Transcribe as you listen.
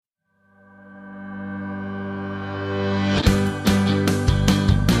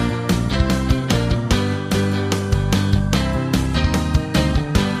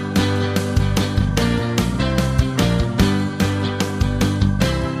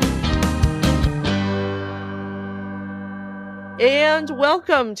And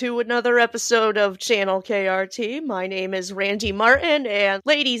welcome to another episode of Channel KRT. My name is Randy Martin, and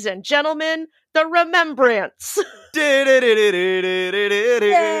ladies and gentlemen, the Remembrance.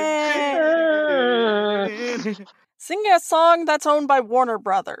 Singing a song that's owned by Warner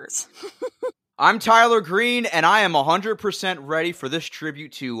Brothers. I'm Tyler Green, and I am 100% ready for this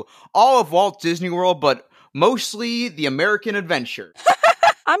tribute to all of Walt Disney World, but mostly the American Adventure.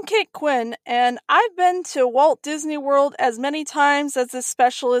 I'm Kate Quinn, and I've been to Walt Disney World as many times as this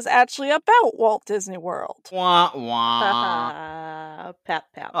special is actually about Walt Disney World. Wah, wah. Pat,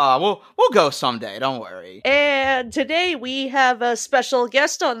 pat. We'll go someday, don't worry. And today we have a special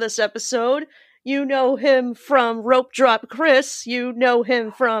guest on this episode. You know him from Rope Drop Chris. You know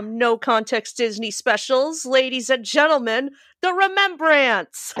him from No Context Disney Specials. Ladies and gentlemen, the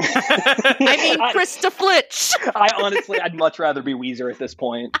Remembrance. I mean, Krista Flitch. I'd much rather be Weezer at this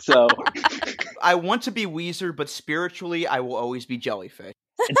point, so. I want to be Weezer, but spiritually, I will always be Jellyfish.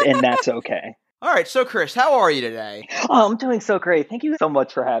 And that's okay. All right, so Chris, how are you today? Oh, I'm doing so great. Thank you so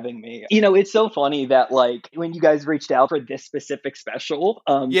much for having me. You know, it's so funny that, like, when you guys reached out for this specific special,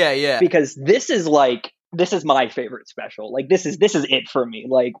 Yeah. Because this is my favorite special. Like, this is it for me.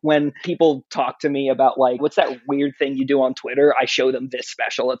 Like, when people talk to me about, like, what's that weird thing you do on Twitter? I show them this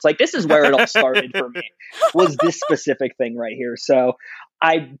special. It's like, this is where it all started for me, was this specific thing right here. So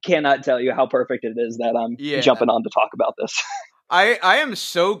I cannot tell you how perfect it is that I'm jumping on to talk about this. I am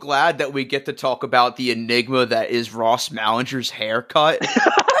so glad that we get to talk about the enigma that is Ross Malinger's haircut.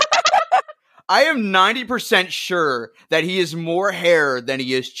 I am 90% sure that he is more hair than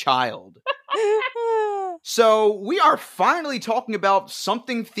he is child. So we are finally talking about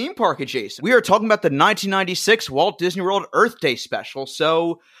something theme park adjacent. We are talking about the 1996 Walt Disney World Earth Day special.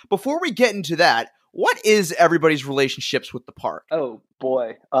 So before we get into that, what is everybody's relationships with the park? Oh,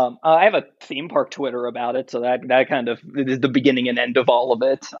 boy. I have a theme park Twitter about it, so that kind of is the beginning and end of all of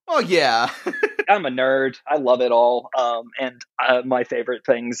it. Oh, yeah. I'm a nerd. I love it all. And my favorite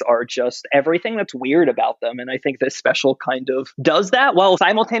things are just everything that's weird about them. And I think this special kind of does that while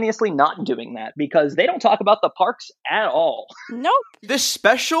simultaneously not doing that, because they don't talk about the parks at all. Nope. This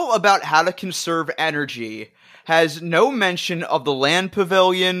special about how to conserve energy has no mention of the Land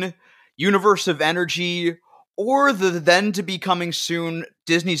Pavilion, Universe of Energy, or the then-to-be-coming soon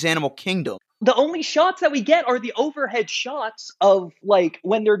Disney's Animal Kingdom. The only shots that we get are the overhead shots of, like,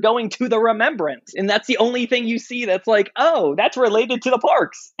 when they're going to the Remembrance. And that's the only thing you see that's like, oh, that's related to the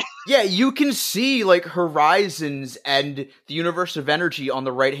parks. Yeah, you can see, like, Horizons and the Universe of Energy on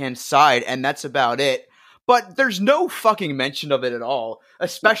the right-hand side, and that's about it. But there's no fucking mention of it at all,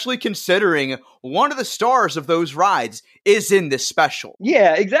 especially considering one of the stars of those rides is in this special.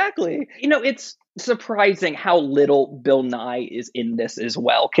 Yeah, exactly. You know, it's surprising how little Bill Nye is in this as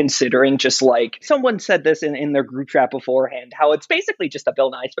well, considering just like someone said this in their group chat beforehand, how it's basically just a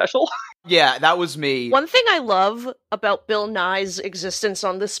Bill Nye special. Yeah, that was me. One thing I love about Bill Nye's existence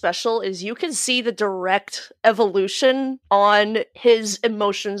on this special is you can see the direct evolution on his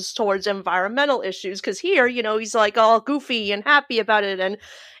emotions towards environmental issues, because here, you know, he's like all goofy and happy about it, and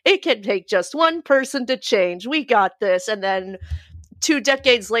it can take just one person to change. We got this. And then 2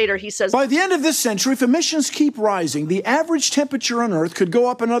 decades later, he says, by the end of this century, if emissions keep rising, the average temperature on Earth could go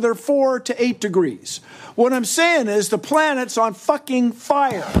up another 4 to 8 degrees. What I'm saying is the planet's on fucking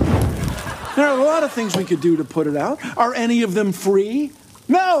fire. There are a lot of things we could do to put it out. Are any of them free?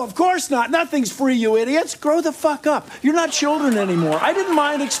 No, of course not. Nothing's free, you idiots. Grow the fuck up. You're not children anymore. I didn't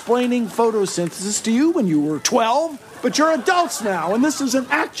mind explaining photosynthesis to you when you were 12, but you're adults now, and this is an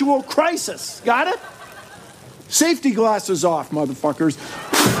actual crisis. Got it? Safety glasses off, motherfuckers.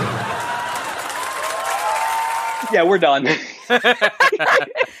 Yeah, we're done.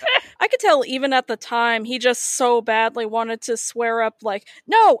 I could tell even at the time, he just so badly wanted to swear up like,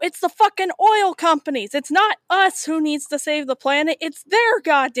 no, it's the fucking oil companies. It's not us who needs to save the planet. It's their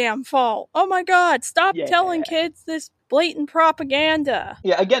goddamn fault. Oh my God, stop telling kids this blatant propaganda.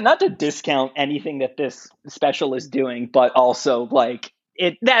 Yeah, again, not to discount anything that this special is doing, but also, like,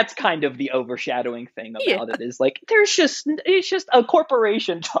 that's kind of the overshadowing thing about it is like it's just a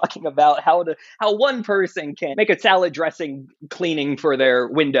corporation talking about how one person can make a salad dressing cleaning for their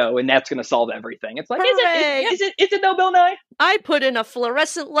window and that's going to solve everything. It's like, is it no Bill Nye? I put in a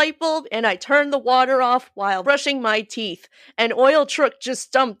fluorescent light bulb and I turned the water off while brushing my teeth. An oil truck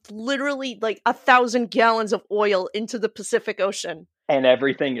just dumped literally like 1,000 gallons of oil into the Pacific Ocean. And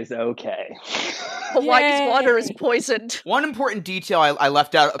everything is okay. Hawaii's water is Yay. poisoned. One important detail I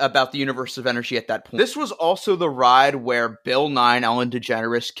left out about the Universe of Energy at that point. This was also the ride where Bill Nye and Ellen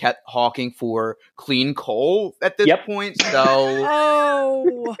DeGeneres kept hawking for clean coal at this point. So,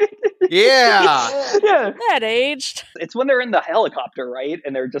 Oh, yeah. Yeah. that aged. It's when they're in the helicopter, right?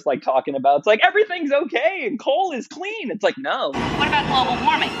 And they're just like talking about, it's like, everything's okay and coal is clean. It's like, no. What about global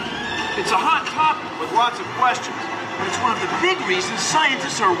warming? It's a hot topic with lots of questions. But it's one of the big reasons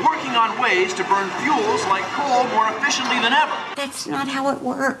scientists are working on ways to burn fuels like coal more efficiently than ever. That's not how it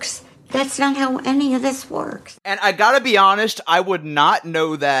works. That's not how any of this works. And I gotta be honest, I would not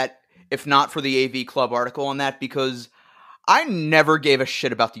know that if not for the AV Club article on that, because I never gave a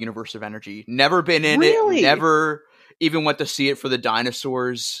shit about the Universe of Energy. Never been in it. Never even went to see it for the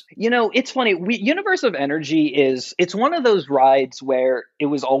dinosaurs. You know, it's funny. Universe of Energy it's one of those rides where it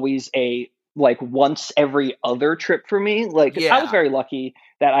was always a, like, once every other trip for me. Like, I was very lucky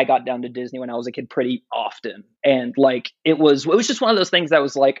that I got down to Disney when I was a kid pretty often. And, like, it was just one of those things that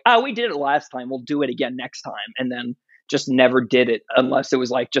was like, oh, we did it last time, we'll do it again next time. And then just never did it unless it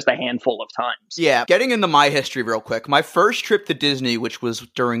was like just a handful of times. Yeah, getting into my history real quick. My first trip to Disney, which was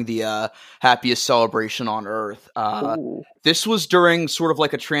during the happiest celebration on Earth, this was during sort of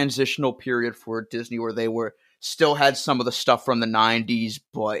like a transitional period for Disney where they still had some of the stuff from the 90s,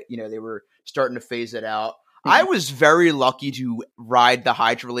 but, you know, they were starting to phase it out. I was very lucky to ride the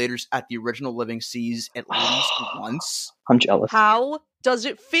hydrolators at the original Living Seas at least once. I'm jealous. How does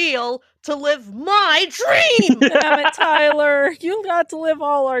it feel to live my dream? Damn it, Tyler. You got to live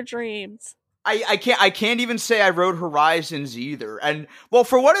all our dreams. I can't even say I rode Horizons either. And, well,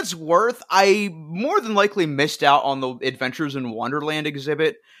 for what it's worth, I more than likely missed out on the Adventures in Wonderland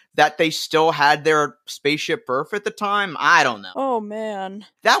exhibit that they still had their spaceship berth at the time. I don't know. Oh, man.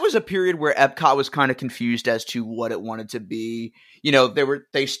 That was a period where Epcot was kind of confused as to what it wanted to be. You know,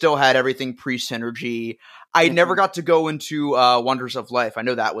 they still had everything pre-Synergy. I never got to go into Wonders of Life. I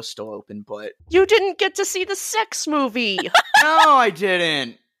know that was still open, but... You didn't get to see the sex movie. No, I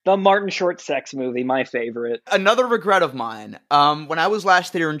didn't. The Martin Short sex movie, my favorite. Another regret of mine. When I was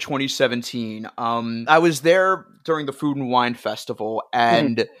last there in 2017, I was there during the Food and Wine Festival,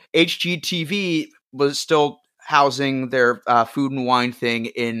 and HGTV was still housing their Food and Wine thing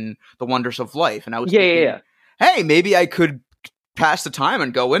in the Wonders of Life, and I was thinking, hey, maybe I could pass the time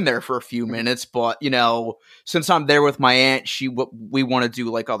and go in there for a few minutes, but, you know, since I'm there with my aunt, we want to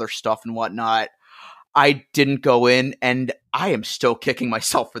do like other stuff and whatnot. I didn't go in, and I am still kicking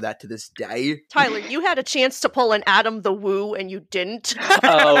myself for that to this day. Tyler, you had a chance to pull an Adam the Woo, and you didn't.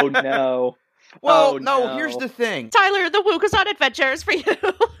 Oh, no. Well, no, here's the thing. Tyler, the Woo goes on adventures for you.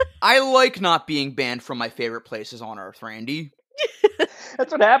 I like not being banned from my favorite places on Earth, Randy.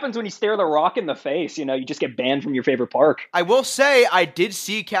 That's what happens when you stare the Rock in the face. You know, you just get banned from your favorite park. I will say I did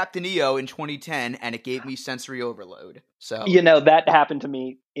see Captain EO in 2010, and it gave me sensory overload. So, you know, that happened to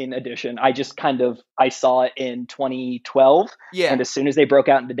me in addition. I saw it in 2012. Yeah. And as soon as they broke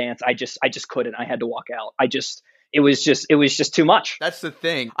out into dance, I just couldn't. I had to walk out. It was just too much. That's the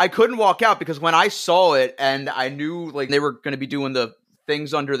thing. I couldn't walk out because when I saw it and I knew like they were going to be doing the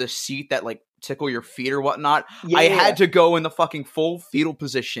things under the seat that like tickle your feet or whatnot, I had to go in the fucking full fetal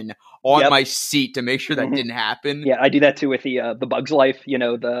position on my seat to make sure that didn't happen. Yeah, I do that too with the Bugs Life. You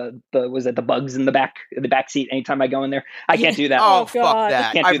know, the bugs in the back seat. Anytime I go in there, I can't do that. Oh, fuck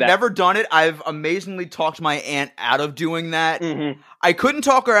that! I've that. never done it. I've amazingly talked my aunt out of doing that. I couldn't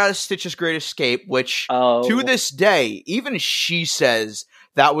talk her out of Stitch's Great Escape, which to this day, even she says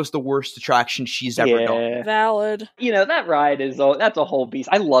that was the worst attraction she's ever done. Valid. You know, that ride that's a whole beast.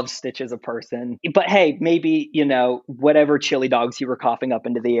 I love Stitch as a person. But hey, maybe, you know, whatever chili dogs you were coughing up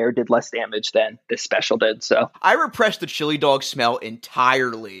into the air did less damage than this special did, so. I repressed the chili dog smell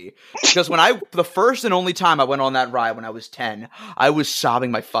entirely. Because the first and only time I went on that ride when I was 10, I was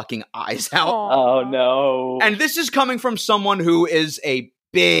sobbing my fucking eyes out. Aww. Oh, no. And this is coming from someone who is a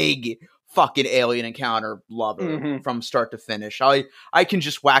big fucking Alien Encounter lover from start to finish. I can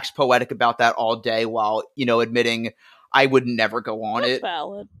just wax poetic about that all day while, you know, admitting I would never go on That's it.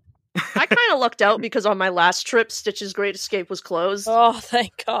 valid. I kind of lucked out because on my last trip, Stitch's Great Escape was closed. Oh,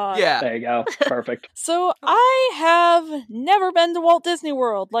 thank God. Yeah. There you go. Perfect. So I have never been to Walt Disney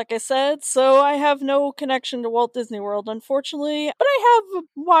World, like I said, so I have no connection to Walt Disney World, unfortunately. But I have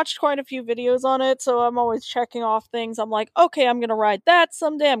watched quite a few videos on it, so I'm always checking off things. I'm like, okay, I'm going to ride that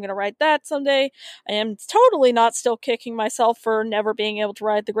someday. I'm going to ride that someday. I am totally not still kicking myself for never being able to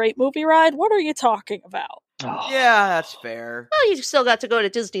ride the Great Movie Ride. What are you talking about? Oh. Yeah, that's fair. Well, you still got to go to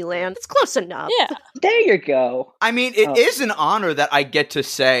Disneyland. It's close enough. Yeah. There you go. I mean, it is an honor that I get to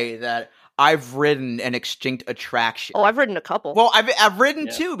say that I've ridden an extinct attraction. Oh, I've ridden a couple. Well, I've ridden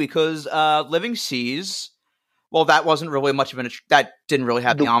two because Living Seas. Well, that wasn't really much of that didn't really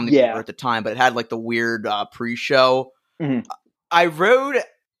have the Omnivore at the time, but it had like the weird pre-show. Mhm. I rode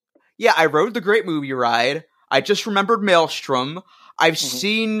the Great Movie Ride. I just remembered Maelstrom. I've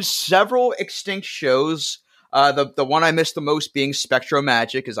seen several extinct shows. The one I missed the most being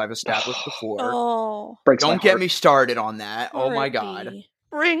SpectroMagic, as I've established before. Oh, Don't get me started on that. Oh my god. R.I.P.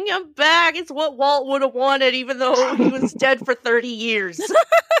 Bring him back. It's what Walt would have wanted, even though he was dead for 30 years.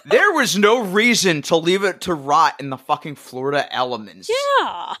 There was no reason to leave it to rot in the fucking Florida elements.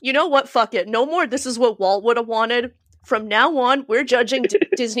 Yeah. You know what? Fuck it. No more. This is what Walt would have wanted. From now on, we're judging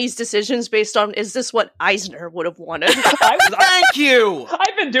Disney's decisions based on, is this what Eisner would have wanted? Thank you!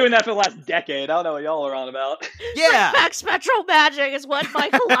 I've been doing that for the last decade. I don't know what y'all are on about. Yeah! Back SpectroMagic is what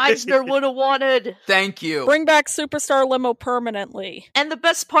Michael Eisner would have wanted. Thank you. Bring back Superstar Limo permanently. And the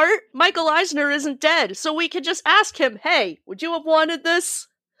best part, Michael Eisner isn't dead, so we can just ask him, hey, would you have wanted this?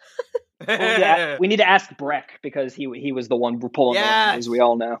 We need to ask Breck, because he was the one pulling it, as we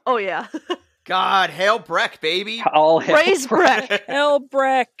all know. Oh, yeah. God, hail Breck, baby. Praise Breck. Hell,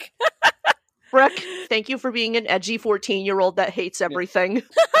 Breck. Breck, thank you for being an edgy 14-year-old that hates everything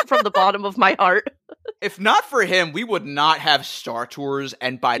from the bottom of my heart. If not for him, we would not have Star Tours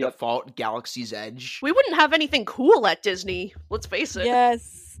and by default Galaxy's Edge. We wouldn't have anything cool at Disney, let's face it.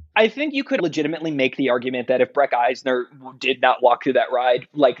 Yes. I think you could legitimately make the argument that if Breck Eisner did not walk through that ride,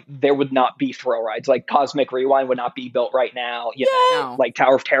 like, there would not be thrill rides. Like, Cosmic Rewind would not be built right now. You know, like,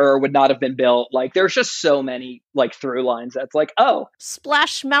 Tower of Terror would not have been built. Like, there's just so many, like, through lines that's like, oh.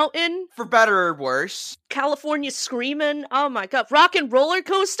 Splash Mountain. For better or worse. California Screamin'. Oh my god. Rock and Roller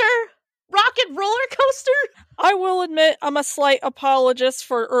Coaster? Rock and Roller Coaster? I will admit I'm a slight apologist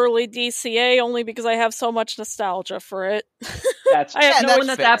for early DCA only because I have so much nostalgia for it. That's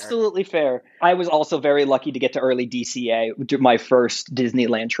absolutely fair. I was also very lucky to get to early DCA, my first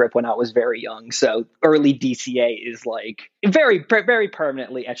Disneyland trip when I was very young. So early DCA is like very, very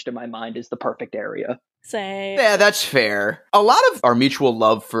permanently etched in my mind as the perfect area. Same. Yeah, that's fair. A lot of our mutual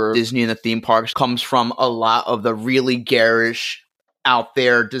love for Disney and the theme parks comes from a lot of the really garish, out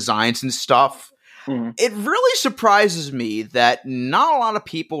there designs and stuff. It really surprises me that not a lot of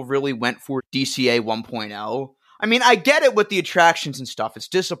people really went for DCA 1.0. I mean, I get it with the attractions and stuff. It's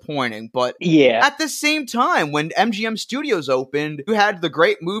disappointing, but at the same time, when MGM Studios opened, you had the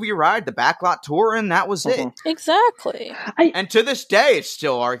Great Movie Ride, the Backlot Tour, and that was it. Exactly. And to this day, it's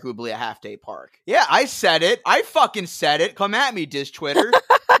still arguably a half-day park. Yeah, I said it. I fucking said it. Come at me, Diz Twitter.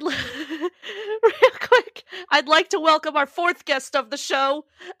 Real quick, I'd like to welcome our fourth guest of the show,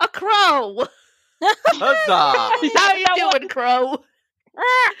 a crow. Huzzah! How you doing, Crow?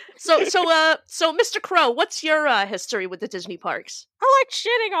 So, Mr. Crow, what's your history with the Disney parks? I like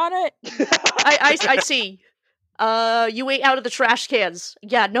shitting on it. I see. You ate out of the trash cans.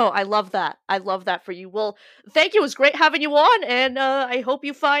 Yeah, no, I love that. I love that for you. Well, thank you. It was great having you on, and I hope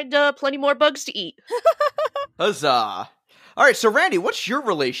you find plenty more bugs to eat. Huzzah! All right, so Randy, what's your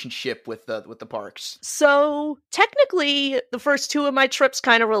relationship with the parks? So, technically, the first two of my trips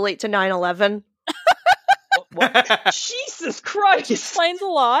kind of relate to 9/11. Jesus Christ! Explains a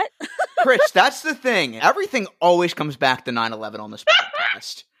lot. Chris, that's the thing. Everything always comes back to 9/11 on this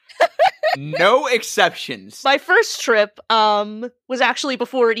podcast. No exceptions. My first trip was actually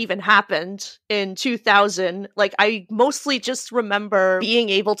before it even happened in 2000. Like, I mostly just remember being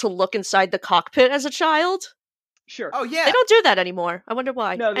able to look inside the cockpit as a child. Sure. Oh, yeah. They don't do that anymore. I wonder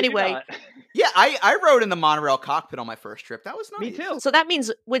why. No, anyway. Yeah, I rode in the monorail cockpit on my first trip. That was nice. Me too. So that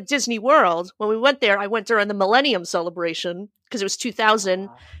means with Disney World, when we went there, I went during the Millennium Celebration because it was 2000.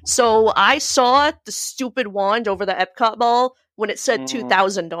 So I saw the stupid wand over the Epcot Mall when it said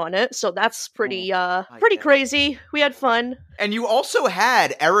 2000 on it. So that's pretty crazy. We had fun. And you also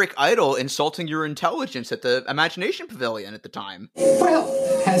had Eric Idle insulting your intelligence at the Imagination Pavilion at the time. Well,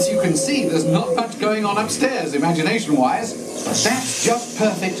 as you can see, there's not much going on upstairs, imagination-wise. But that's just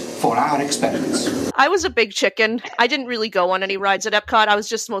perfect for our experiments. I was a big chicken. I didn't really go on any rides at Epcot. I was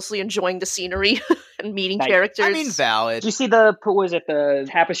just mostly enjoying the scenery and meeting characters. I mean, valid. Did you see the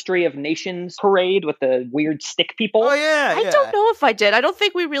Tapestry of Nations parade with the weird stick people? Oh, yeah, I don't know if I did. I don't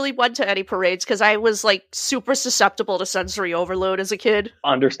think we really went to any parades because I was, like, super susceptible to sensory overload as a kid.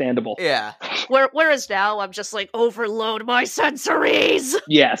 Understandable. Yeah. Whereas now, I'm just like, overload my sensories!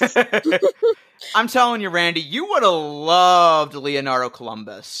 Yes. I'm telling you, Randy, you would have loved Leonardo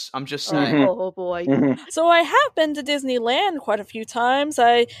Columbus. I'm just saying. Oh boy. So I have been to Disneyland quite a few times.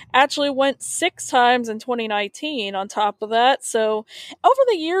 I actually went 6 times in 2019 on top of that. So over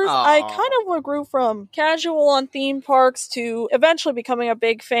the years, I kind of grew from casual on theme parks to eventually becoming a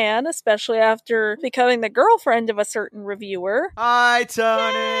big fan, especially after becoming the girlfriend of a certain reviewer. Hi,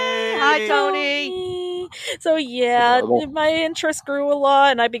 Tony. Yay! Hi, Tony. So yeah, Adorable. my interest grew a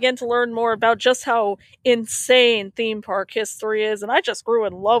lot, and I began to learn more about just how insane theme park history is, and I just grew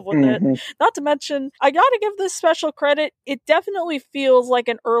in love with it. Not to mention, I gotta give this special credit, it definitely feels like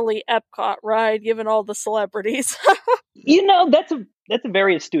an early Epcot ride, given all the celebrities. You know, that's a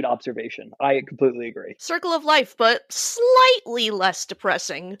very astute observation. I completely agree. Circle of Life, but slightly less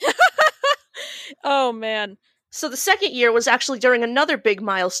depressing. Oh man. So the second year was actually during another big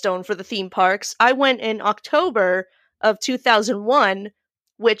milestone for the theme parks. I went in October of 2001,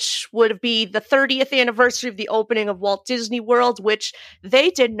 which would be the 30th anniversary of the opening of Walt Disney World, which they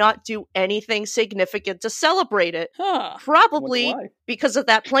did not do anything significant to celebrate it. Huh. Probably Why? because of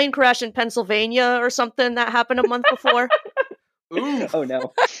that plane crash in Pennsylvania or something that happened a month before. Ooh. Oh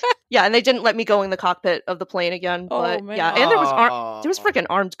no. Yeah, and they didn't let me go in the cockpit of the plane again. Oh, But man. yeah, and there was freaking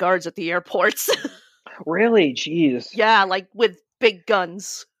armed guards at the airports. Really? Jeez. Yeah, like with big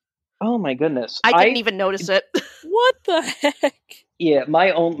guns. Oh my goodness. I didn't even notice it. What the heck? Yeah,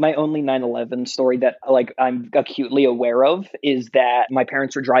 my only 9/11 story that like I'm acutely aware of is that my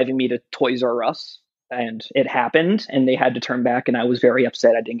parents were driving me to Toys R Us, and it happened, and they had to turn back, and I was very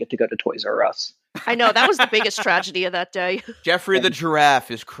upset I didn't get to go to Toys R Us. I know, that was the biggest tragedy of that day. Jeffrey the giraffe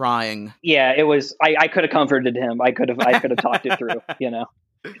is crying. Yeah, it was. I could have comforted him. I could have talked it through. You know,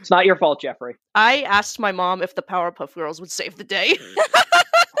 it's not your fault, Jeffrey. I asked my mom if the Powerpuff Girls would save the day.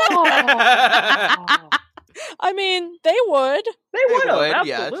 I mean, they would. They would would, have,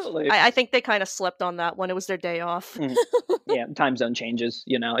 yes. absolutely. I think they kind of slept on that one. It was their day off. Yeah, time zone changes.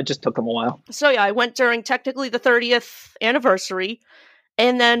 You know, it just took them a while. So yeah, I went during technically the 30th anniversary.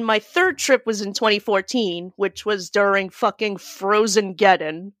 And then my third trip was in 2014, which was during fucking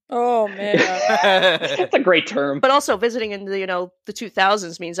Frozen-geddon. Oh man. That's a great term. But also visiting in the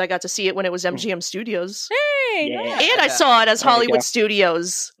 2000s means I got to see it when it was MGM Studios. Hey, Yeah. nice. And I saw it as There you Hollywood go.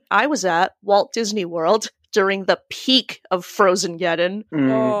 Studios. I was at Walt Disney World during the peak of Frozen-geddon.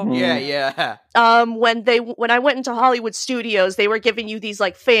 Mhm. Yeah. When I went into Hollywood Studios, they were giving you these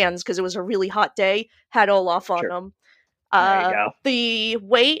like fans because it was a really hot day, had Olaf on Sure. them. There you go. The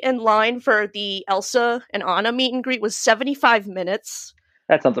wait in line for the Elsa and Anna meet and greet was 75 minutes.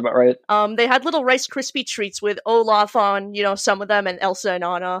 That sounds about right. They had little Rice Krispie treats with Olaf on, some of them, and Elsa and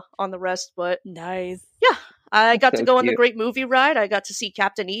Anna on the rest. But Nice. yeah, I got to So go on the cute. Great Movie Ride. I got to see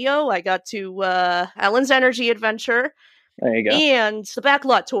Captain EO. I got to Ellen's Energy Adventure There you go. and the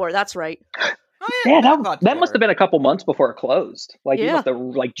Backlot Tour. That's right. Oh, Yeah, Backlot that tour. must have been a couple months before it closed. Like you Yeah. must have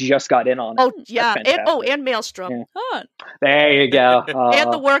like just got in on it. Oh yeah, That's and fantastic. Maelstrom. Yeah. Fun. There you go.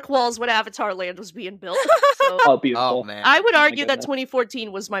 And the work walls when Avatar Land was being built. So Oh, beautiful. Oh man. I would my argue that goodness.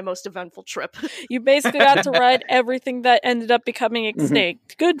 2014 was my most eventful trip. You basically got to ride everything that ended up becoming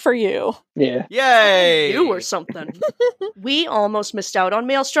extinct. Good for you. Yeah. Yay! You or something. We almost missed out on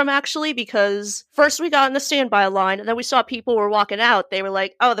Maelstrom actually because first we got in the standby line and then we saw people were walking out. They were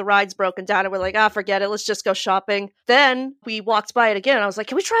like, "Oh, the ride's broken down," and we're like, forget it. Let's just go shopping." Then we walked by it again. And I was like,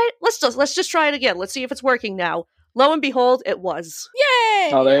 "Can we try it? Let's just try it again. Let's see if it's working now." Lo and behold, it was.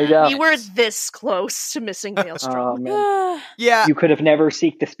 Yay! Oh, there you go. We were this close to missing Oh, Maelstrom. man. Yeah. You could have never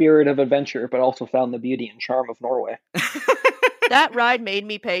seeked the spirit of adventure, but also found the beauty and charm of Norway. That ride made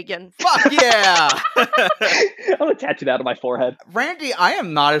me pagan. Fuck yeah. I'm gonna tattoo that on my forehead. Randy, I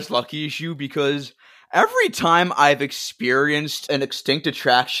am not as lucky as you because every time I've experienced an extinct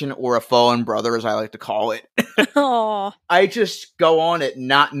attraction or a fallen brother, as I like to call it, Aw. I just go on it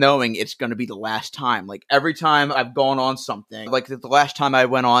not knowing it's going to be the last time. Like every time I've gone on something, like the last time I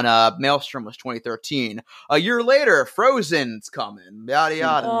went on Maelstrom was 2013. A year later, Frozen's coming, yada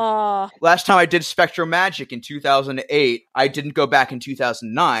yada. Aw. Last time I did Spectro Magic in 2008. I didn't go back in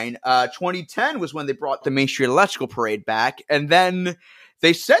 2009. 2010 was when they brought the Main Street Electrical Parade back, and then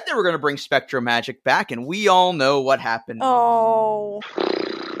they said they were going to bring Spectro Magic back, and we all know what happened. Oh.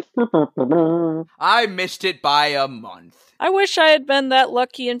 I missed it by a month. I wish I had been that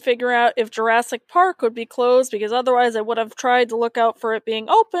lucky and figure out if Jurassic Park would be closed, because otherwise I would have tried to look out for it being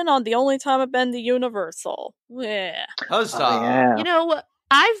open on the only time I've been to Universal. Yeah. Huzzah. Oh, yeah.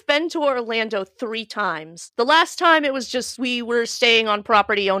 I've been to Orlando 3 times. The last time it was just we were staying on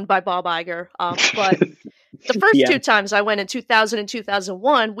property owned by Bob Iger. But the first Yeah. 2 times I went in 2000 and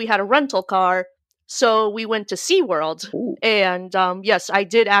 2001, we had a rental car. So we went to SeaWorld. Ooh. And yes, I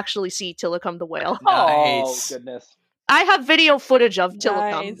did actually see Tilikum the whale. Nice. Oh, goodness. I have video footage of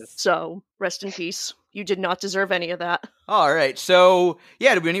Tilikum, Nice. so rest in peace. You did not deserve any of that. All right. So,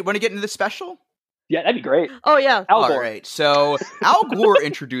 yeah, do we want to get into the special? Yeah, that'd be great. Oh, yeah. Al All Gore. right. So, Al Gore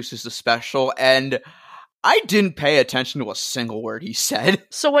introduces the special, and I didn't pay attention to a single word he said.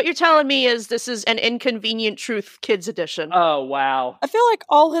 So what you're telling me is this is an Inconvenient Truth Kids edition. Oh, wow. I feel like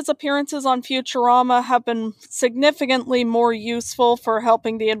all his appearances on Futurama have been significantly more useful for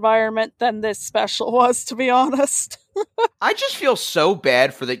helping the environment than this special was, to be honest. I just feel so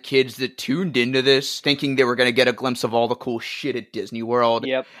bad for the kids that tuned into this thinking they were going to get a glimpse of all the cool shit at Disney World.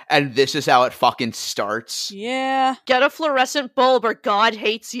 Yep. And this is how it fucking starts. Yeah. Get a fluorescent bulb or God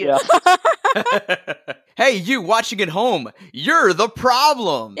hates you. Yeah. Hey, you watching at home, you're the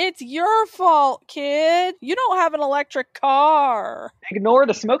problem. It's your fault, kid. You don't have an electric car. Ignore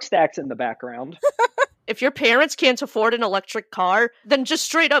the smokestacks in the background. If your parents can't afford an electric car, then just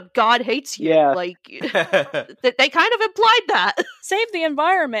straight up God hates you. Yeah. Like, they kind of implied that. Save the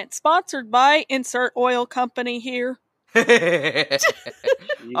environment. Sponsored by insert oil company here.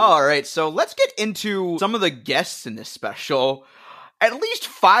 All right, so let's get into some of the guests in this special. At least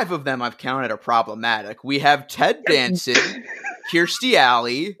 5 of them I've counted are problematic. We have Ted Danson, Kirstie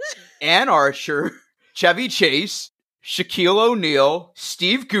Alley, Ann Archer, Chevy Chase, Shaquille O'Neal,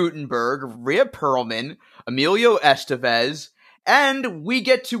 Steve Guttenberg, Rhea Perlman, Emilio Estevez, and we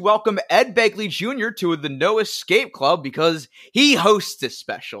get to welcome Ed Begley Jr. to the No Escape Club because he hosts this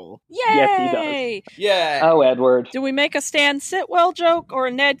special. Yay! Yes, he does. Yeah. Oh, Edward. Do we make a Stan Sitwell joke or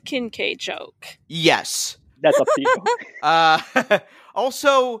a Ned Kincaid joke? Yes. That's up to you.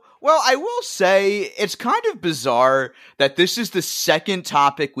 Also, well, I will say it's kind of bizarre that this is the second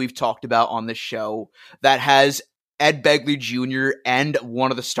topic we've talked about on the show that has Ed Begley Jr. and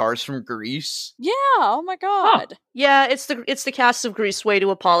one of the stars from Grease. Yeah, oh my god. Yeah, it's the cast of Grease way to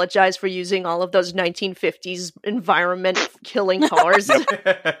apologize for using all of those 1950s environment killing cars.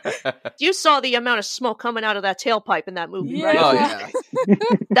 You saw the amount of smoke coming out of that tailpipe in that movie, Yeah. right? Oh, yeah.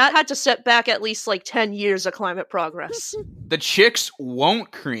 That had to set back at least like 10 years of climate progress. The chicks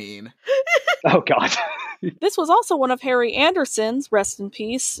won't cream. Oh, God. This was also one of Harry Anderson's, rest in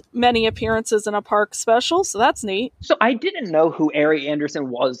peace, many appearances in a park special, so that's neat. So I didn't know who Harry Anderson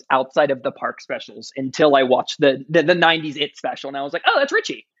was outside of the park specials until I watched the 90s It special, and I was like, oh, that's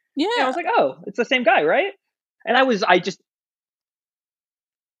Richie. Yeah. And I was like, oh, it's the same guy, right? And I just...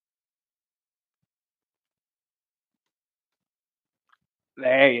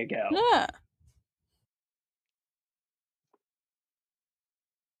 There you go. Yeah.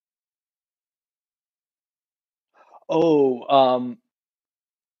 Oh,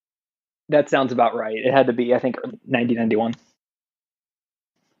 that sounds about right. It had to be, I think, 1991.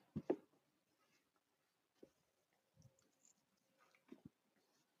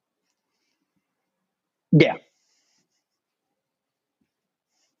 Yeah.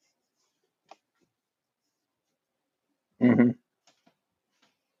 Mm-hmm.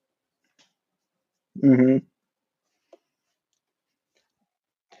 Mm-hmm.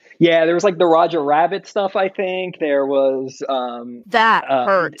 Yeah, there was like the Roger Rabbit stuff, I think. There was That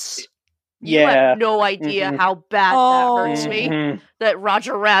hurts. You yeah. have no idea Mhm. how bad Oh. that hurts me. Mhm. That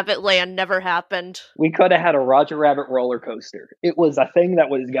Roger Rabbit Land never happened. We could have had a Roger Rabbit roller coaster. It was a thing that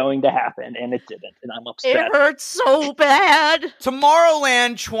was going to happen, and it didn't, and I'm upset. It hurts so bad.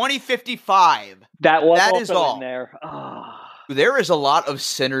 Tomorrowland 2055. That was That also is all. in there. Ah. There is a lot of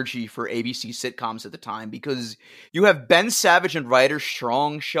synergy for ABC sitcoms at the time because you have Ben Savage and Ryder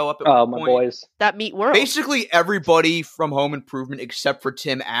Strong show up at Oh, one my point. boys. That meat world. Basically everybody from Home Improvement except for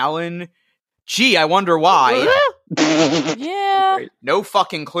Tim Allen. Gee, I wonder why. Yeah. Great. No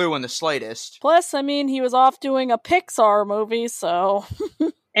fucking clue in the slightest. Plus, I mean, he was off doing a Pixar movie, so.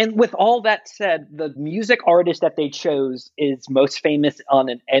 And with all that said, the music artist that they chose is most famous on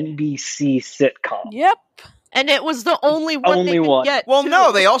an NBC sitcom. Yep. And it was the only one Only they could one. get. Well, too.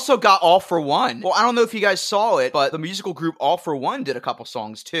 no, they also got All for One. Well, I don't know if you guys saw it, but the musical group All for One did a couple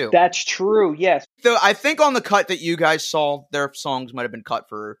songs too. That's true, yes. So I think on the cut that you guys saw, their songs might have been cut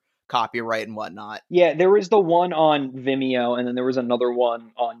for copyright and whatnot. Yeah, there was the one on Vimeo, and then there was another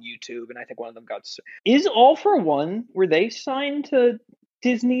one on YouTube, and I think one of them got... Is All for One, were they signed to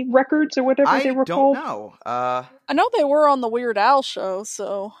Disney Records or whatever I they were don't called? know. I know they were on the Weird Al show,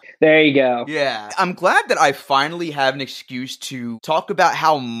 so. There you go. Yeah. I'm glad that I finally have an excuse to talk about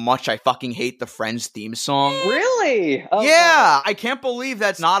how much I fucking hate the Friends theme song. Really? Oh, Yeah, I can't believe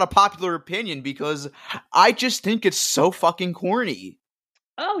that's not a popular opinion because I just think it's so fucking corny.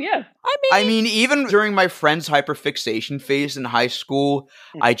 Oh, yeah. I mean, even during my friend's hyperfixation phase in high school,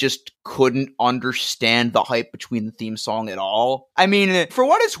 I just couldn't understand the hype between the theme song at all. I mean, for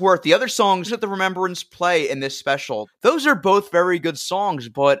what it's worth, the other songs that the Remembrance play in this special, those are both very good songs,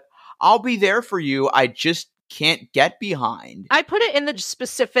 but I'll Be There For You, I just can't get behind. I put it in the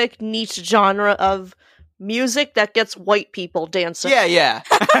specific niche genre of music that gets white people dancing. Yeah.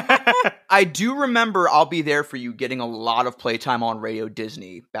 I do remember I'll Be There For You getting a lot of playtime on Radio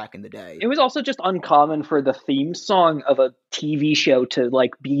Disney back in the day. It was also just uncommon for the theme song of a TV show to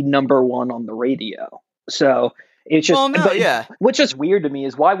like be number one on the radio. So it's just, what's just weird to me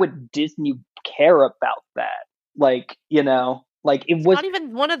is why would Disney care about that? Like, you know, like it was not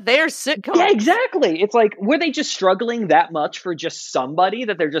even one of their sitcoms. Yeah, exactly. It's like, were they just struggling that much for just somebody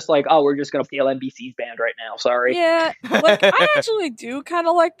that they're just like, oh, we're just going to steal NBC's band right now. Sorry. Yeah, like I actually do kind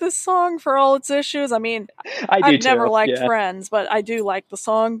of like this song for all its issues. I mean, I've never liked Friends, but I do like the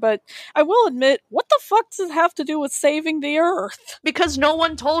song. But I will admit, what the fuck does it have to do with saving the Earth? Because no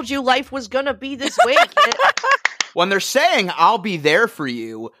one told you life was going to be this way, kid. When they're saying, I'll be there for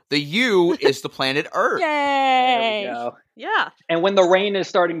you, the you is the planet Earth. Yay! There we go. Yeah. And when the rain is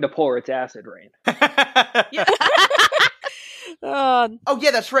starting to pour, it's acid rain. Oh,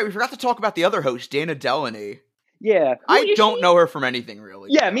 yeah, that's right. We forgot to talk about the other host, Dana Delany. Yeah. I don't know her from anything, really.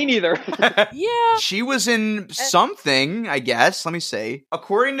 Yeah, me neither. Yeah. She was in something, I guess. Let me see.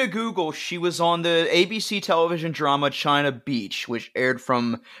 According to Google, she was on the ABC television drama China Beach, which aired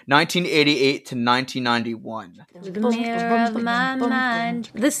from 1988 to 1991. The mirror of my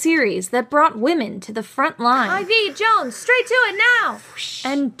mind. The series that brought women to the front line. Ivy, Jones, straight to it now!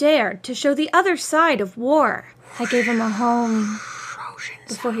 And dared to show the other side of war. I gave him a home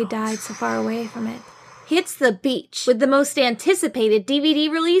before he died so far away from it. Hits the beach with the most anticipated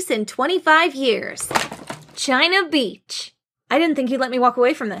DVD release in 25 years. China Beach. I didn't think you'd let me walk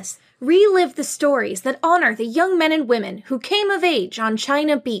away from this. Relive the stories that honor the young men and women who came of age on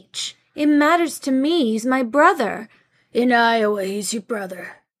China Beach. It matters to me, he's my brother. In Iowa, he's your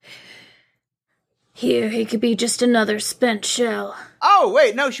brother. Here, he could be just another spent shell. Oh,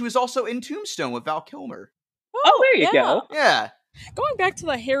 wait, no, she was also in Tombstone with Val Kilmer. Oh, there you go. Yeah. Going back to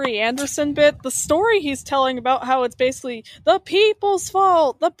the Harry Anderson bit, the story he's telling about how it's basically the people's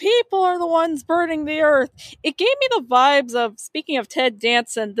fault. The people are the ones burning the earth. It gave me the vibes of, speaking of Ted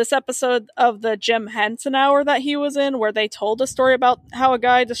Danson, this episode of the Jim Henson Hour that he was in, where they told a story about how a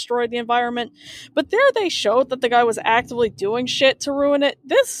guy destroyed the environment. But there they showed that the guy was actively doing shit to ruin it.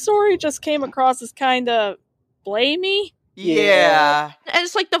 This story just came across as kind of blamey. Yeah. And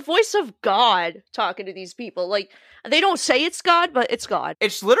it's like the voice of God talking to these people. Like, they don't say it's God, but it's God.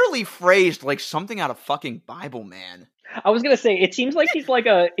 It's literally phrased like something out of fucking Bible, man. I was gonna say, it seems like he's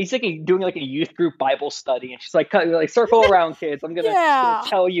doing like a youth group Bible study, and she's like circle around, kids. I'm gonna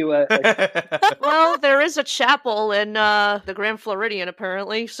tell you. Well, there is a chapel in the Grand Floridian,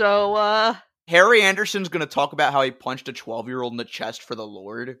 apparently. So Harry Anderson's gonna talk about how he punched a 12-year-old in the chest for the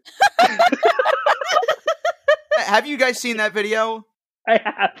Lord. Have you guys seen that video? I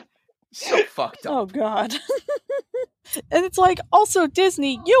have. So fucked up. Oh, God. And it's like, also,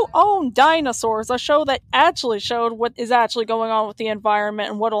 Disney, you own Dinosaurs, a show that actually showed what is actually going on with the environment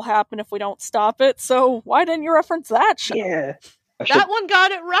and what'll happen if we don't stop it. So why didn't you reference that show? Yeah. That one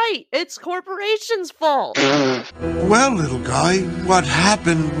got it right. It's corporations' fault. Well, little guy, what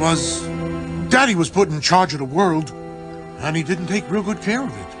happened was Daddy was put in charge of the world, and he didn't take real good care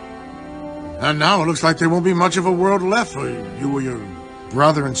of it. And now it looks like there won't be much of a world left for you or your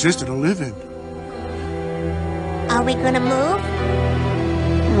brother and sister to live in. Are we gonna move?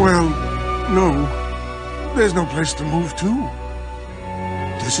 Well, no. There's no place to move to.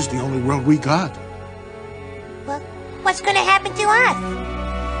 This is the only world we got. Well, what's gonna happen to us?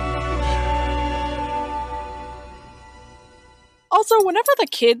 Also, whenever the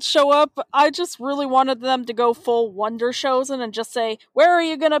kids show up, I just really wanted them to go full Wonder Chosen and just say, where are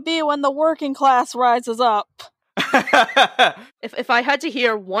you gonna be when the working class rises up? If I had to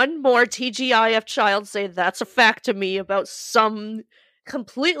hear one more TGIF child say that's a fact to me about some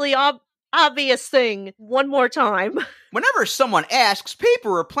completely obvious thing one more time. Whenever someone asks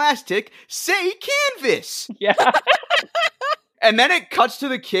paper or plastic, say canvas. Yeah. And then it cuts to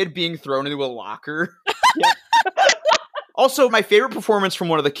the kid being thrown into a locker. Yeah. Also, my favorite performance from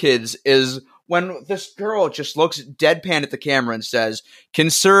one of the kids is when this girl just looks deadpan at the camera and says,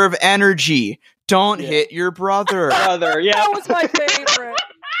 conserve energy. Don't hit your brother. That was my favorite.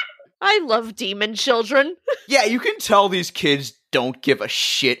 I love demon children. Yeah, you can tell these kids don't give a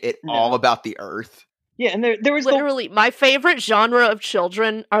shit at all about the earth. Yeah, and there was literally my favorite genre of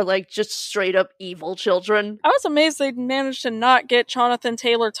children are like just straight up evil children. I was amazed they managed to not get Jonathan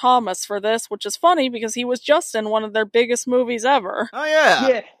Taylor Thomas for this, which is funny because he was just in one of their biggest movies ever. Oh yeah.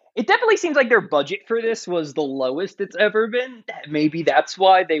 Yeah. It definitely seems like their budget for this was the lowest it's ever been. Maybe that's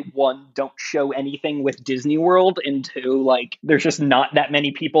why they, one, don't show anything with Disney World, and two, like, there's just not that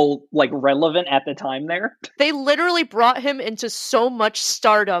many people, like, relevant at the time there. They literally brought him into so much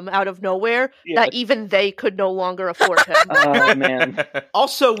stardom out of nowhere that even they could no longer afford him. Oh, man.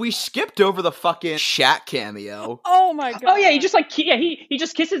 Also, we skipped over the fucking Shaq cameo. Oh my god. Oh, yeah, he just, like, he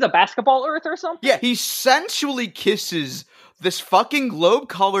just kisses a basketball earth or something? Yeah, he sensually kisses this fucking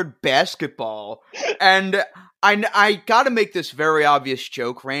globe-colored basketball, and I gotta make this very obvious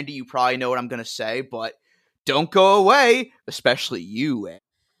joke. Randy, you probably know what I'm gonna say, but don't go away, especially you.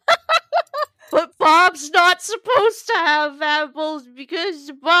 But Bob's not supposed to have apples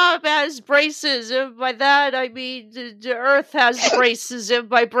because Bob has braces, and by that I mean the Earth has braces, and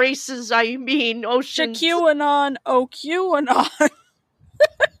by braces I mean oceans. QAnon, oh QAnon.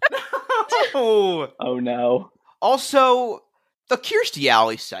 Oh no. Also, the Kirstie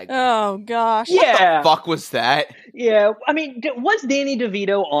Alley segment. Oh gosh. Yeah. What the fuck was that? Yeah, I mean, was Danny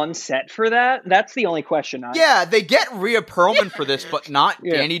DeVito on set for that? That's the only question I Yeah, they get Rhea Perlman for this, but not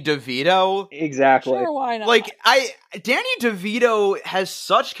Danny DeVito. Exactly. Sure, why not? Like, Danny DeVito has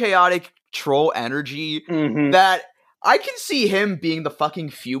such chaotic troll energy that I can see him being the fucking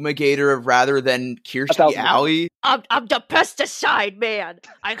fumigator rather than Kirstie Alley. I'm the pesticide man.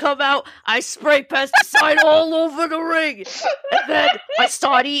 I come out, I spray pesticide all over the ring, and then I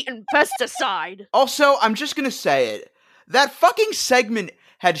start eating pesticide. Also, I'm just gonna say it. That fucking segment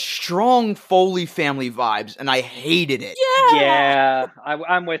had strong Foley family vibes, and I hated it. Yeah,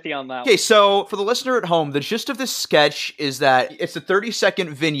 I'm with you on that. Okay, so for the listener at home, the gist of this sketch is that it's a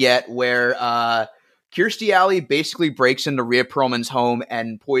 30-second vignette where Kirstie Alley basically breaks into Rhea Perlman's home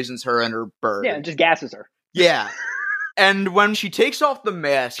and poisons her and her bird. Yeah, and just gasses her. Yeah. And when she takes off the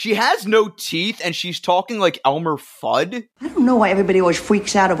mask, she has no teeth, and she's talking like Elmer Fudd. I don't know why everybody always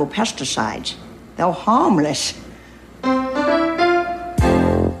freaks out over pesticides. They're harmless.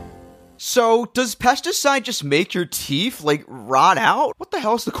 So, does pesticide just make your teeth, like, rot out? What the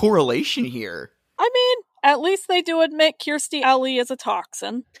hell is the correlation here? I mean, at least they do admit Kirstie Alley is a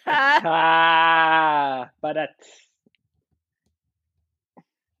toxin. But that's...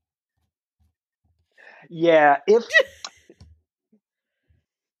 Yeah, if...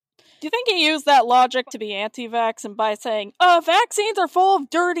 Do you think he used that logic to be anti-vax and by saying, vaccines are full of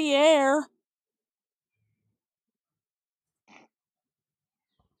dirty air?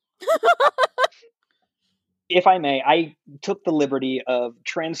 If I may, I took the liberty of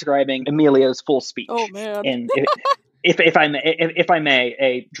transcribing Emilio's full speech. Oh man! And if I may,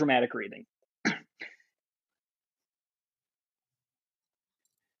 a dramatic reading.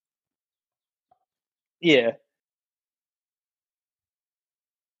 Yeah.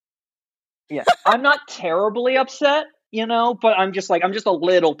 Yeah. I'm not terribly upset, but I'm just a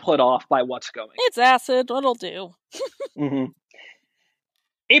little put off by what's going. It's acid. It'll do.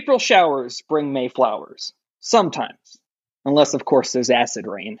 April showers bring May flowers. Sometimes. Unless, of course, there's Acid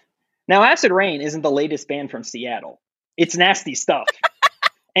Rain. Now, Acid Rain isn't the latest band from Seattle. It's nasty stuff.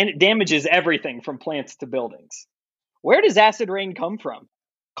 And it damages everything from plants to buildings. Where does acid rain come from?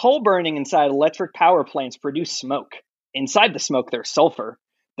 Coal burning inside electric power plants produce smoke. Inside the smoke, there's sulfur.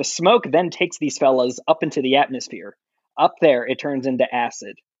 The smoke then takes these fellas up into the atmosphere. Up there, it turns into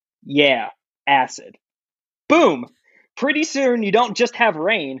acid. Yeah, acid. Boom! Pretty soon, you don't just have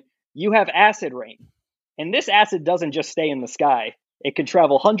rain, you have acid rain. And this acid doesn't just stay in the sky. It can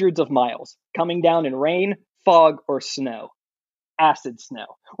travel hundreds of miles, coming down in rain, fog, or snow. Acid Snow.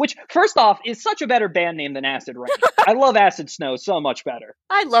 Which, first off, is such a better band name than Acid Rain. I love Acid Snow so much better.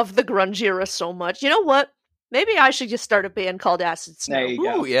 I love the grunge era so much. You know what? Maybe I should just start a band called Acid Snow. There you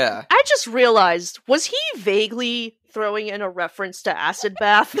go. Ooh, yeah. I just realized, was he vaguely throwing in a reference to Acid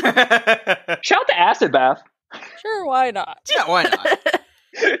Bath? Shout to Acid Bath. Sure, why not? Yeah, why not?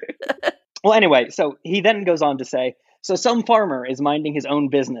 Well, anyway, so he then goes on to say, so some farmer is minding his own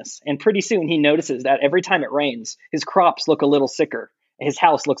business, and pretty soon he notices that every time it rains, his crops look a little sicker, and his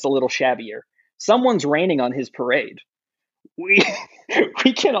house looks a little shabbier. Someone's raining on his parade. We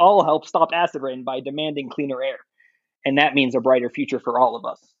can all help stop acid rain by demanding cleaner air, and that means a brighter future for all of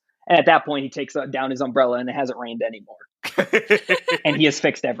us. And at that point, he takes down his umbrella, and it hasn't rained anymore. And he has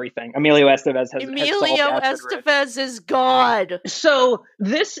fixed everything. Emilio Estevez has solved acid rain. Is God. So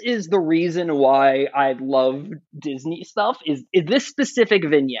this is the reason why I love Disney stuff, is this specific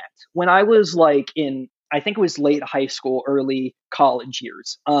vignette. When I was I think it was late high school, early college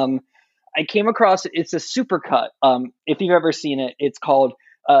years, I came across it's a supercut. If you've ever seen it, it's called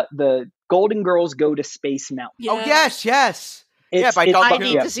The Golden Girls Go to Space Mountain. Oh yes. I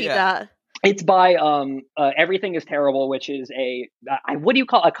need to see that. It's by Everything is Terrible, which is what do you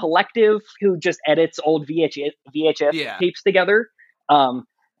call a collective who just edits old VHS tapes together,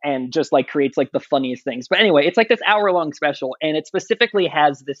 and just like creates like the funniest things. But anyway, it's like this hour-long special, and it specifically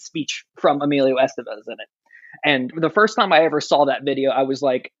has this speech from Emilio Estevez in it. And the first time I ever saw that video, I was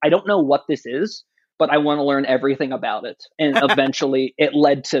like, I don't know what this is, but I want to learn everything about it. And eventually, it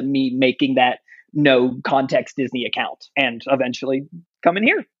led to me making that no context Disney account, and eventually coming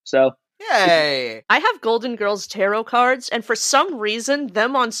here. So. Yay! I have Golden Girls tarot cards, and for some reason,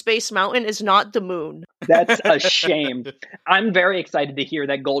 them on Space Mountain is not the moon. That's a shame. I'm very excited to hear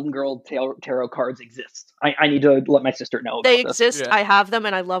that Golden Girl tarot cards exist. I need to let my sister know about They exist. Yeah. I have them,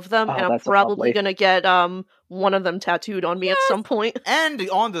 and I love them, and I'm probably going to get one of them tattooed on me at some point. And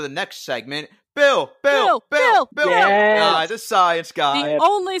on to the next segment. Bill! Yes. The science guy. The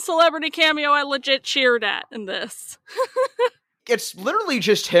only celebrity cameo I legit cheered at in this. It's literally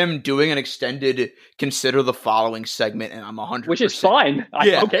just him doing an extended consider the following segment, and I'm 100%. Which is fine.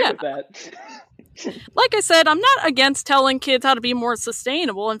 I'm okay with that. Like I said, I'm not against telling kids how to be more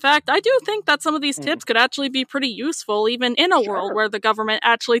sustainable. In fact, I do think that some of these tips could actually be pretty useful, even in a world where the government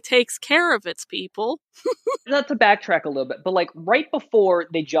actually takes care of its people. Not to backtrack a little bit, but like right before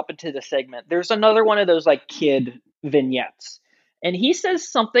they jump into the segment, there's another one of those like kid vignettes. And he says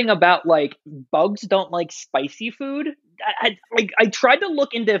something about like bugs don't like spicy food. I tried to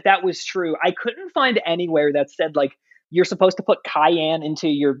look into if that was true. I couldn't find anywhere that said like you're supposed to put cayenne into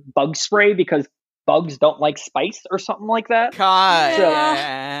your bug spray because bugs don't like spice or something like that.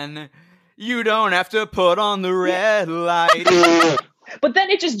 Cayenne, you don't have to put on the red light. But then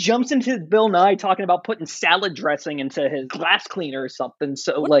it just jumps into Bill Nye talking about putting salad dressing into his glass cleaner or something.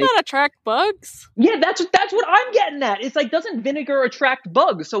 So Wouldn't that attract bugs? Yeah, that's what I'm getting at. It's like, doesn't vinegar attract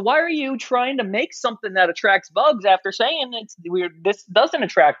bugs? So why are you trying to make something that attracts bugs after saying it's weird? This doesn't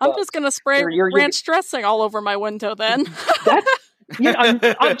attract bugs. I'm just gonna spray ranch dressing all over my window then. I'm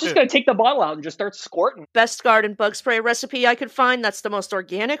just gonna take the bottle out and just start squirting. Best garden bug spray recipe I could find. That's the most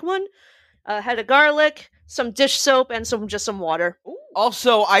organic one. A head of garlic, some dish soap, and some water. Ooh.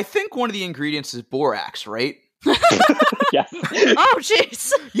 Also, I think one of the ingredients is borax, right? Yes. Oh,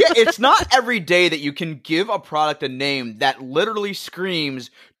 jeez. Yeah, it's not every day that you can give a product a name that literally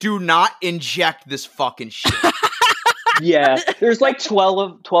screams, do not inject this fucking shit. Yeah, there's like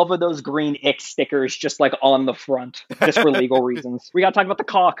 12 of those green ick stickers just like on the front, just for legal reasons. We gotta talk about the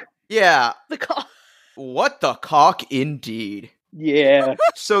cock. Yeah. The cock. What the cock, indeed. Yeah.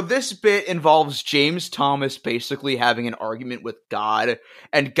 So this bit involves James Thomas basically having an argument with God,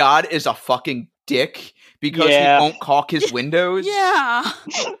 and God is a fucking dick because he won't caulk his windows. Yeah.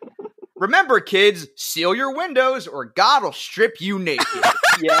 Remember, kids, seal your windows or God will strip you naked.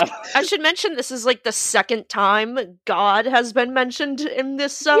 Yeah. I should mention this is like the second time God has been mentioned in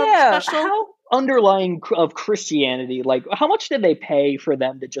this special. How underlying of Christianity, like how much did they pay for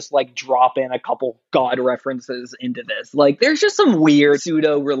them to just like drop in a couple God references into this? Like there's just some weird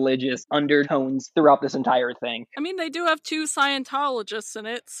pseudo-religious undertones throughout this entire thing. I mean, they do have 2 Scientologists in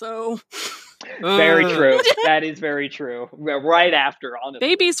it, so... Very true. That is very true. Right after, honestly.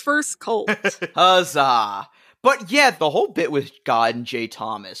 Baby's first cult. Huzzah. But yeah, the whole bit with God and Jay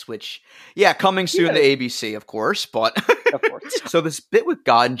Thomas, which, coming soon to ABC, of course, but... Of course. So this bit with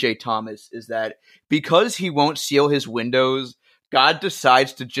God and Jay Thomas is that because he won't seal his windows, God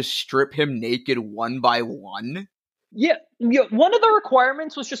decides to just strip him naked one by one. Yeah, one of the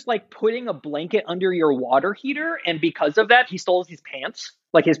requirements was just like putting a blanket under your water heater, and because of that, he stole his pants.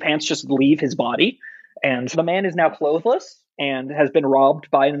 Like his pants just leave his body, and the man is now clothless and has been robbed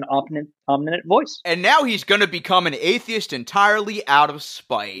by an omniscient voice. And now he's gonna become an atheist entirely out of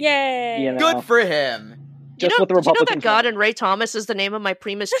spite. Yay! You know. Good for him. Just what the did you know Republicans that God and Ray Thomas is the name of my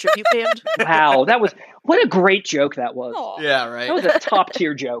Primus tribute band? Wow, what a great joke that was. Aww. Yeah, right. That was a top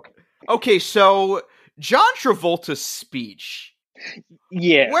tier joke. Okay, so John Travolta's speech.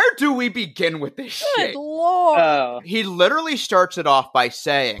 Yeah. Where do we begin with this Good shit? lord. He literally starts it off by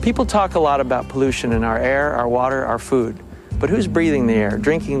saying, people talk a lot about pollution in our air, our water, our food. But who's breathing the air,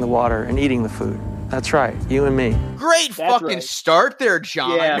 drinking the water, and eating the food? That's right, you and me. Great That's fucking right. start there,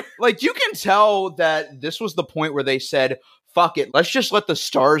 John. Yeah. Like, you can tell that this was the point where they said, fuck it, let's just let the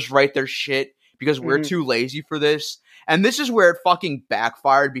stars write their shit because we're too lazy for this. And this is where it fucking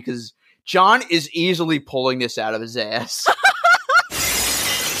backfired because John is easily pulling this out of his ass.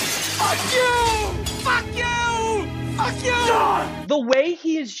 Fuck you! Fuck you! Fuck you! The way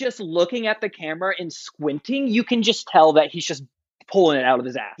he is just looking at the camera and squinting, you can just tell that he's just pulling it out of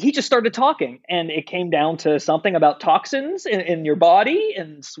his ass. He just started talking, and it came down to something about toxins in your body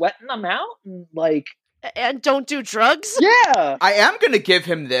and sweating them out, and and don't do drugs? Yeah. I am going to give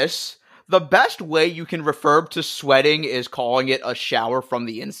him this. The best way you can refer to sweating is calling it a shower from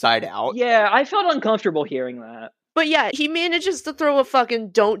the inside out. Yeah, I felt uncomfortable hearing that. But yeah, he manages to throw a fucking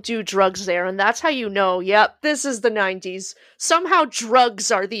don't do drugs there, and that's how you know, yep, this is the 90s. Somehow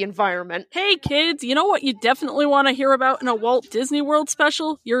drugs are the environment. Hey kids, you know what you definitely want to hear about in a Walt Disney World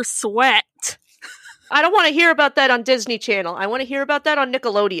special? Your sweat. I don't want to hear about that on Disney Channel. I want to hear about that on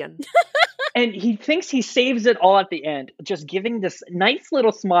Nickelodeon. And he thinks he saves it all at the end, just giving this nice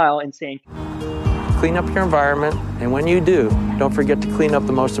little smile and saying, Clean up your environment, and when you do, don't forget to clean up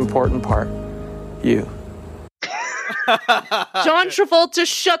the most important part, you. John Travolta,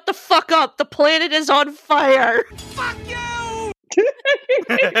 shut the fuck up. The planet is on fire. Fuck you!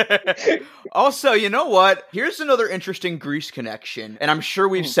 Also, you know what? Here's another interesting Grease connection, and I'm sure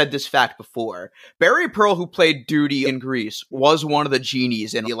we've said this fact before. Barry Pearl, who played Duty in Grease, was one of the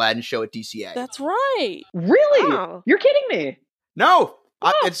genies in the Aladdin show at DCA. That's right. Really? Oh. You're kidding me? No,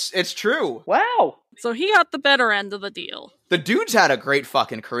 it's true. Wow. So he got the better end of the deal. The dude's had a great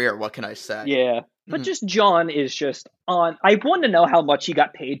fucking career, what can I say? Yeah. But just John is just on. I want to know how much he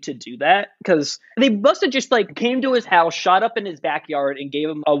got paid to do that, because they must have just came to his house, shot up in his backyard, and gave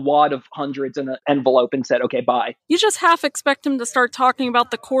him a wad of hundreds in an envelope and said, okay, bye. You just half expect him to start talking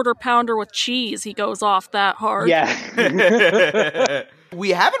about the quarter pounder with cheese. He goes off that hard. Yeah.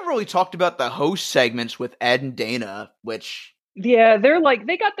 We haven't really talked about the host segments with Ed and Dana, which... Yeah,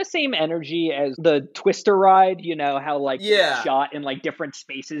 they got the same energy as the Twister ride, you know, how shot in different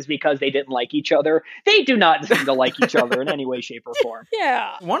spaces because they didn't like each other. They do not seem to like each other in any way, shape, or form.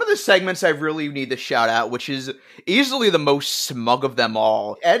 Yeah. One of the segments I really need to shout out, which is easily the most smug of them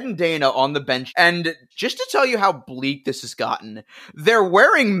all, Ed and Dana on the bench. And just to tell you how bleak this has gotten, they're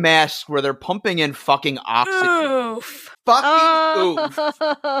wearing masks where they're pumping in fucking oxygen. Oof. Fucking oof.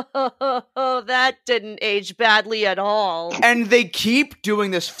 Oh, that didn't age badly at all. And they keep doing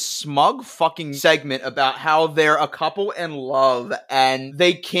this smug fucking segment about how they're a couple in love and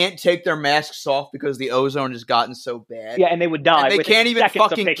they can't take their masks off because the ozone has gotten so bad. Yeah, and they would die. And they can't even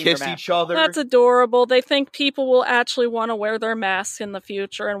fucking kiss their each other. That's adorable. They think people will actually want to wear their masks in the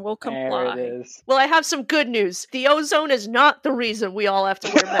future and will comply. There it is. Well, I have some good news. The ozone is not the reason we all have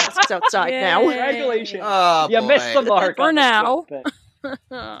to wear masks outside now. Congratulations. Oh, you boy. missed the mark. For now.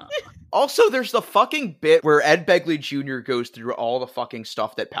 Also, there's the fucking bit where Ed Begley Jr. goes through all the fucking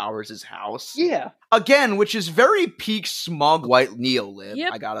stuff that powers his house. Yeah. Again, which is very peak smug white neolib,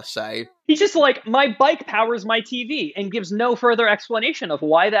 Yep. I gotta say. He's just like, my bike powers my TV, and gives no further explanation of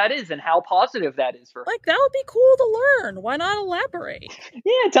why that is and how positive that is for him. That would be cool to learn. Why not elaborate?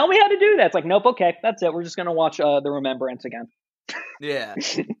 Yeah, tell me how to do that. It's like, nope, okay, that's it. We're just going to watch The Remembrance again. Yeah.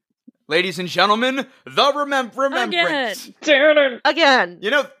 Ladies and gentlemen, the Remembrance. Again. You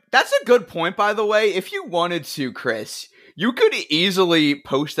know, that's a good point, by the way. If you wanted to, Chris, you could easily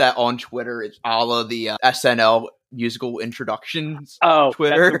post that on Twitter, a la the SNL musical introductions. Oh,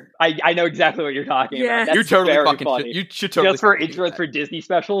 Twitter. I know exactly what you're talking about. That's you totally very fucking funny. you should totally just for intros for Disney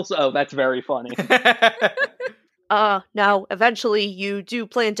specials. Oh, that's very funny. Now, eventually, you do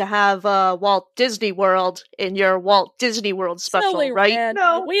plan to have Walt Disney World in your Walt Disney World special, Silly right? Red.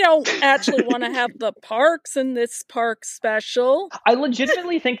 No, we don't actually want to have the parks in this park special. I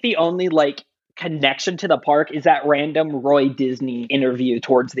legitimately think the only connection to the park is that random Roy Disney interview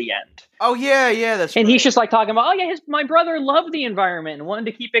towards the end. Oh yeah, that's and right. he's just talking about, oh yeah, my brother loved the environment and wanted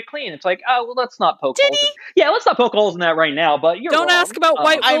to keep it clean. It's like, oh well, let's not poke holes. Yeah, let's not poke holes in that right now. But you're don't wrong. ask about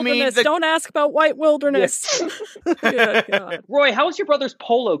white wilderness. Don't ask about white wilderness. Good God. Roy, how was your brother's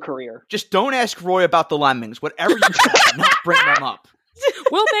polo career? Just don't ask Roy about the lemmings. Whatever you can, not bring them up.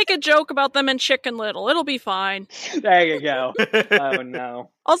 We'll make a joke about them in Chicken Little. It'll be fine. There you go. Oh, no.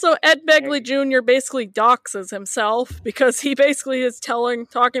 Also, Ed Begley Jr. basically doxes himself because he basically is talking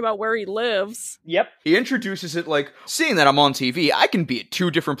about where he lives. Yep. He introduces it seeing that I'm on TV, I can be at 2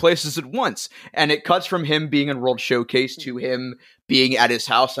 different places at once. And it cuts from him being in World Showcase to him being at his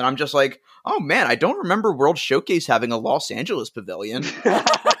house. And I'm just like, oh man, I don't remember World Showcase having a Los Angeles pavilion.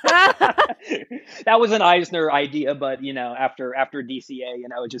 That was an Eisner idea, but after DCA,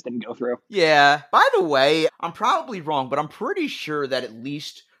 it just didn't go through. Yeah. By the way, I'm probably wrong, but I'm pretty sure that at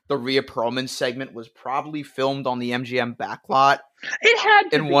least the Rhea Perlman segment was probably filmed on the MGM backlot. It had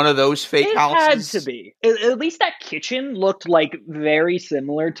to in be. One of those fake houses. It had to be. At least that kitchen looked very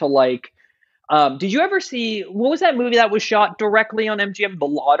similar to did you ever see, what was that movie that was shot directly on MGM, The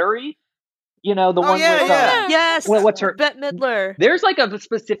Lottery? The one with yes. What's her Bette Midler. There's a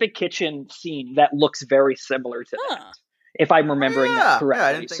specific kitchen scene that looks very similar to that. if I'm remembering that correctly.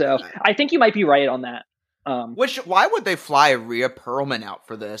 I didn't think so of that. I think you might be right on that. Why would they fly Rhea Perlman out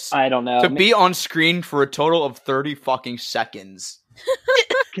for this? I don't know. To be on screen for a total of 30 fucking seconds.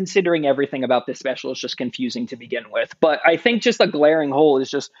 Considering everything about this special is just confusing to begin with. But I think just a glaring hole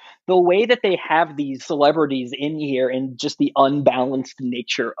is just the way that they have these celebrities in here and just the unbalanced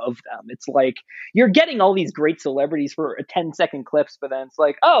nature of them. It's like you're getting all these great celebrities for 10-second clips, but then it's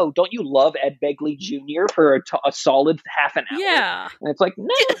like, oh, don't you love Ed Begley Jr. for a solid half an hour? Yeah. And it's like, no,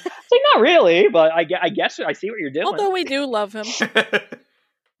 it's like, not really, but I guess I see what you're doing. Although we do love him.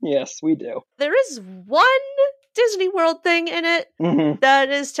 Yes, we do. There is one Disney World thing in it that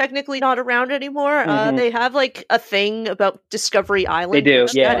is technically not around anymore. They have like a thing about Discovery Island. They do,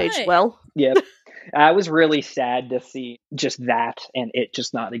 which yeah. that aged well. Yep. I was really sad to see just that and it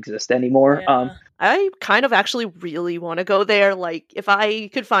just not exist anymore. Yeah. I kind of actually really want to go there. Like, if I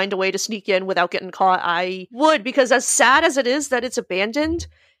could find a way to sneak in without getting caught, I would, because as sad as it is that it's abandoned,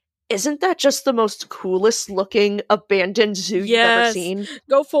 isn't that just the most coolest looking abandoned zoo you've ever seen?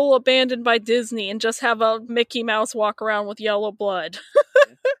 Go full Abandoned by Disney and just have a Mickey Mouse walk around with yellow blood.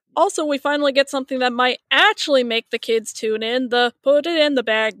 Also, we finally get something that might actually make the kids tune in. The put it in the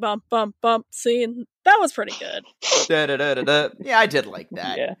bag, bump, bump, bump scene. That was pretty good. Yeah, I did like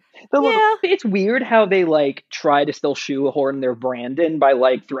that. Yeah. It's weird how they like try to still shoehorn their brand in by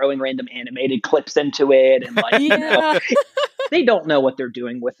like throwing random animated clips into it and like you know, they don't know what they're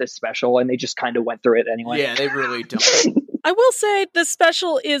doing with this special and they just kind of went through it anyway. Yeah, they really don't. I will say this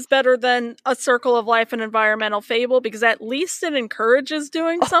special is better than A Circle of Life and Environmental Fable because at least it encourages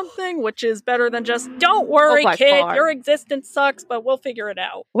doing something, which is better than just, don't worry, kid, your existence sucks, but we'll figure it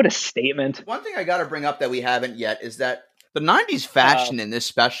out. What a statement. One thing I gotta bring up that we haven't yet is that the 90s fashion in this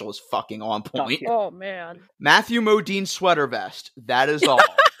special is fucking on point. Oh, man. Matthew Modine sweater vest. That is all.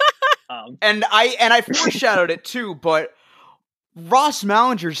 And I foreshadowed it too, but Ross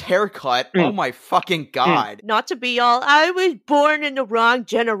Malinger's haircut, oh my fucking god. Not to be all, I was born in the wrong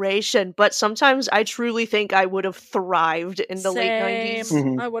generation, but sometimes I truly think I would have thrived in the late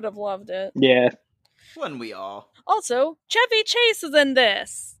 90s. I would have loved it. Yeah. Wouldn't we all? Also, Chevy Chase is in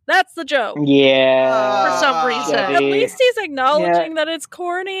this. That's the joke. Yeah. For some reason. At least he's acknowledging that it's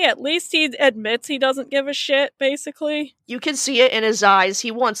corny. At least he admits he doesn't give a shit, basically. You can see it in his eyes. He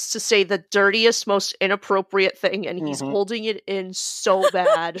wants to say the dirtiest, most inappropriate thing, and he's holding it in so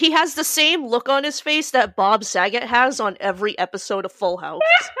bad. He has the same look on his face that Bob Saget has on every episode of Full House.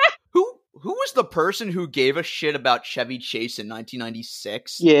 Who was the person who gave a shit about Chevy Chase in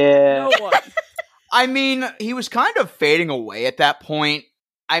 1996? Yeah. No one. I mean, he was kind of fading away at that point.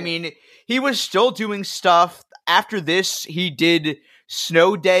 I mean, he was still doing stuff. After this, he did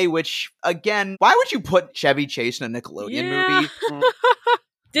Snow Day, which, again, why would you put Chevy Chase in a Nickelodeon movie?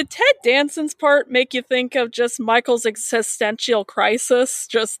 Did Ted Danson's part make you think of just Michael's existential crisis?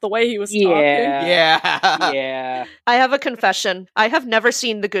 Just the way he was talking? Yeah. I have a confession. I have never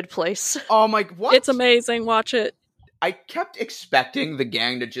seen The Good Place. Oh my, what? It's amazing. Watch it. I kept expecting the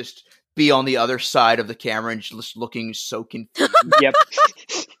gang to just be on the other side of the camera and just looking so confused. Yep.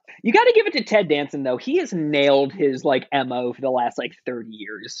 You got to give it to Ted Danson, though. He has nailed his, like, MO for the last, like, 30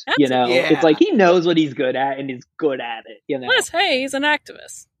 years. You know? Yeah. It's like he knows what he's good at and is good at it, you know? Plus, hey, he's an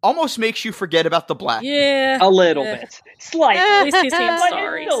activist. Almost makes you forget about the black. Yeah. A little bit. Slightly. At least he seems But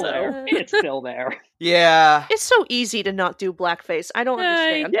sorry. it's still there. It's still there. Yeah. It's so easy to not do blackface. I don't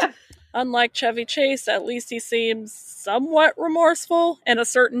understand. Yeah. Unlike Chevy Chase, at least he seems somewhat remorseful, and a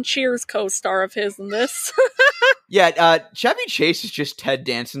certain Cheers co-star of his in this. Yeah, Chevy Chase is just Ted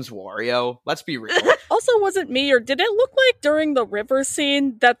Danson's Wario. Let's be real. Also, was it me, or did it look like during the river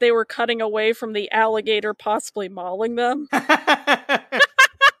scene that they were cutting away from the alligator possibly mauling them?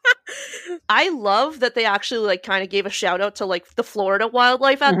 I love that they actually, like, kind of gave a shout out to, like, the Florida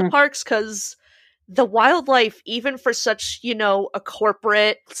wildlife at the parks, because the wildlife, even for such, you know, a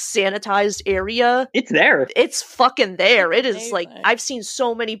corporate, sanitized area, it's there. It's fucking there. It is amazing. like, I've seen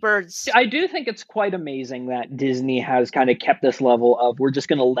so many birds. I do think it's quite amazing that Disney has kind of kept this level of, we're just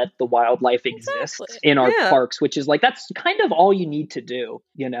going to let the wildlife exist in our parks, which is like, that's kind of all you need to do,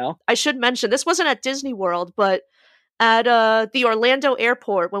 you know? I should mention, this wasn't at Disney World, but at the Orlando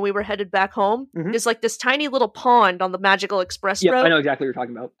airport, when we were headed back home, there's like this tiny little pond on the Magical Express road. I know exactly what you're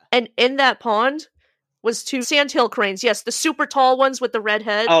talking about. And in that pond was 2 sandhill cranes. Yes, the super tall ones with the red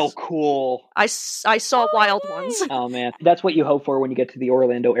heads. Oh, cool. I saw wild ones. Oh, man. That's what you hope for when you get to the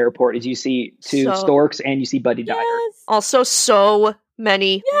Orlando airport, is you see 2 storks and you see Buddy Dyer. Also, so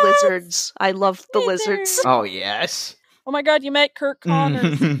many lizards. I love the lizards. Oh, yes. Oh my god, you met Kirk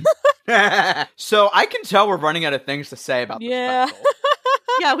Connors. So I can tell we're running out of things to say about this special.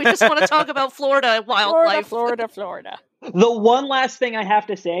 Yeah, we just want to talk about Florida wildlife. Florida. The one last thing I have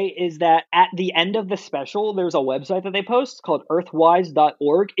to say is that at the end of the special, there's a website that they post called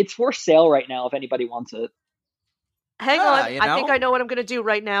earthwise.org. It's for sale right now if anybody wants it. Hang on, I think I know what I'm going to do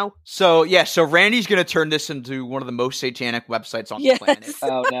right now. So Randy's going to turn this into one of the most satanic websites on the planet.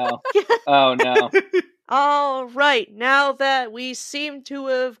 Oh, no. Oh, no. All right, now that we seem to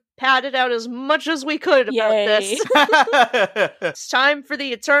have padded out as much as we could about this, it's time for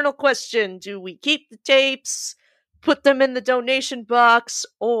the eternal question. Do we keep the tapes, put them in the donation box,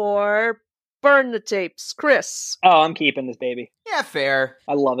 or burn the tapes? Chris? Oh, I'm keeping this baby. Yeah, fair.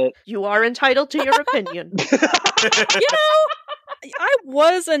 I love it. You are entitled to your opinion. I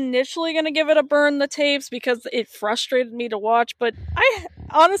was initially going to give it a burn the tapes because it frustrated me to watch, but I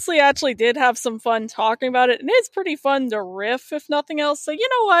honestly actually did have some fun talking about it, and it's pretty fun to riff, if nothing else. So you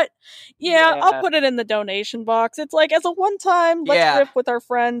know what? Yeah, I'll put it in the donation box. It's like, as a one-time, let's riff with our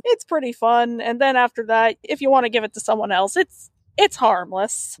friends. It's pretty fun, and then after that, if you want to give it to someone else, it's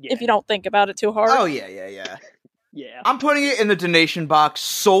harmless if you don't think about it too hard. Oh, yeah. I'm putting it in the donation box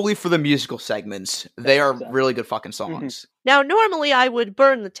solely for the musical segments. They are really good fucking songs. Now, normally I would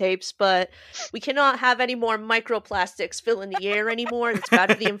burn the tapes, but we cannot have any more microplastics filling the air anymore. It's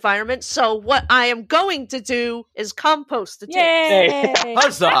bad for the environment. So what I am going to do is compost the tapes. Yay!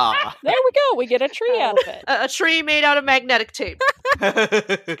 Huzzah! There we go. We get a tree out of it. A tree made out of magnetic tape.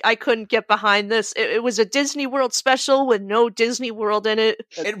 I couldn't get behind this. It was a Disney World special with no Disney World in it.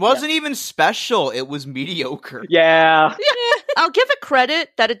 It wasn't even special. It was mediocre. Yeah. I'll give it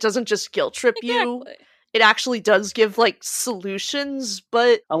credit that it doesn't just guilt trip you. It actually does give, solutions,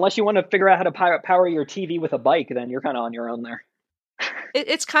 but... Unless you want to figure out how to power your TV with a bike, then you're kind of on your own there.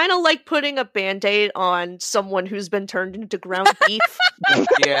 It's kind of like putting a Band-Aid on someone who's been turned into ground beef.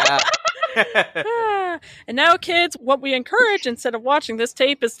 Yeah. And now, kids, what we encourage instead of watching this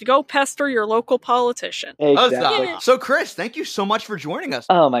tape is to go pester your local politician. Exactly. So, Chris, thank you so much for joining us.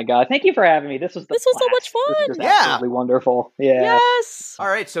 Oh my god, thank you for having me. This was so much fun. This was absolutely wonderful. Yeah. Yes. All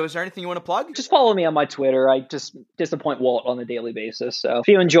right. So, is there anything you want to plug? Just follow me on my Twitter. I just disappoint Walt on a daily basis. So, if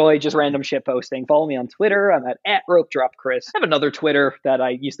you enjoy just random shit posting, follow me on Twitter. I'm at @RopeDropChris. I have another Twitter that I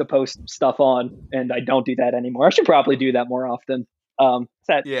used to post stuff on, and I don't do that anymore. I should probably do that more often. It's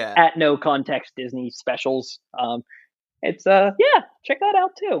at No Context Disney Specials. It's check that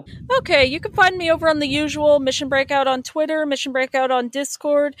out too. Okay, you can find me over on the usual Mission Breakout on Twitter, Mission Breakout on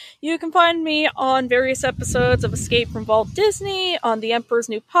Discord. You can find me on various episodes of Escape from Walt Disney, on the Emperor's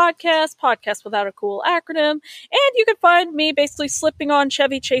New Podcast without a cool acronym, and you can find me basically slipping on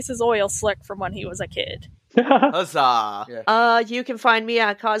Chevy Chase's oil slick from when he was a kid. Huzzah. You can find me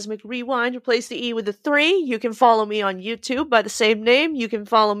at Cosmic Rewind. Replace the E with a 3. You can follow me on YouTube by the same name. You can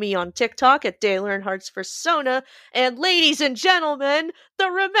follow me on TikTok at Dale Earnhardt's Persona. And ladies and gentlemen, the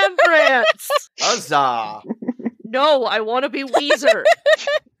Remembrance. Huzzah. No, I want to be Weezer.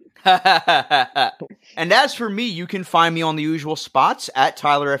 And as for me, you can find me on the usual spots at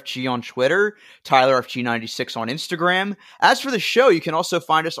TylerFG on Twitter, TylerFG96 on Instagram. As for the show, you can also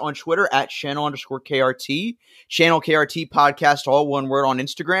find us on Twitter at channel_KRT, Channel KRT Podcast, all one word, on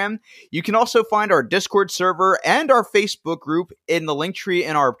Instagram. You can also find our Discord server and our Facebook group in the link tree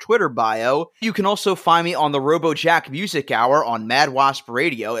in our Twitter bio. You can also find me on the RoboJack Music Hour on Mad Wasp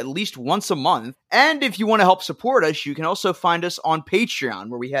Radio at least once a month. And if you want to help support us, you can also find us on Patreon,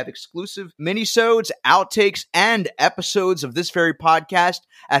 where we have exclusive minisodes, outtakes, and episodes of this very podcast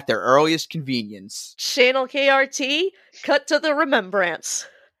at their earliest convenience. Channel KRT, cut to the Remembrance.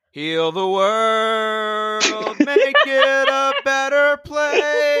 Heal the world, make it a better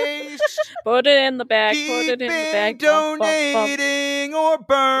place. Put it in the bag, put it in the bag. Donating or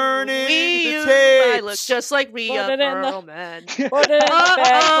burning the tapes. I look just like Rhea Perlman. Put it in the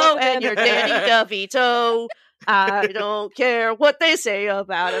bag. And you're Danny DeVito. I don't care what they say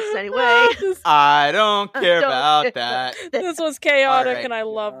about us anyway. I don't care about that. This was chaotic and I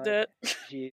loved it.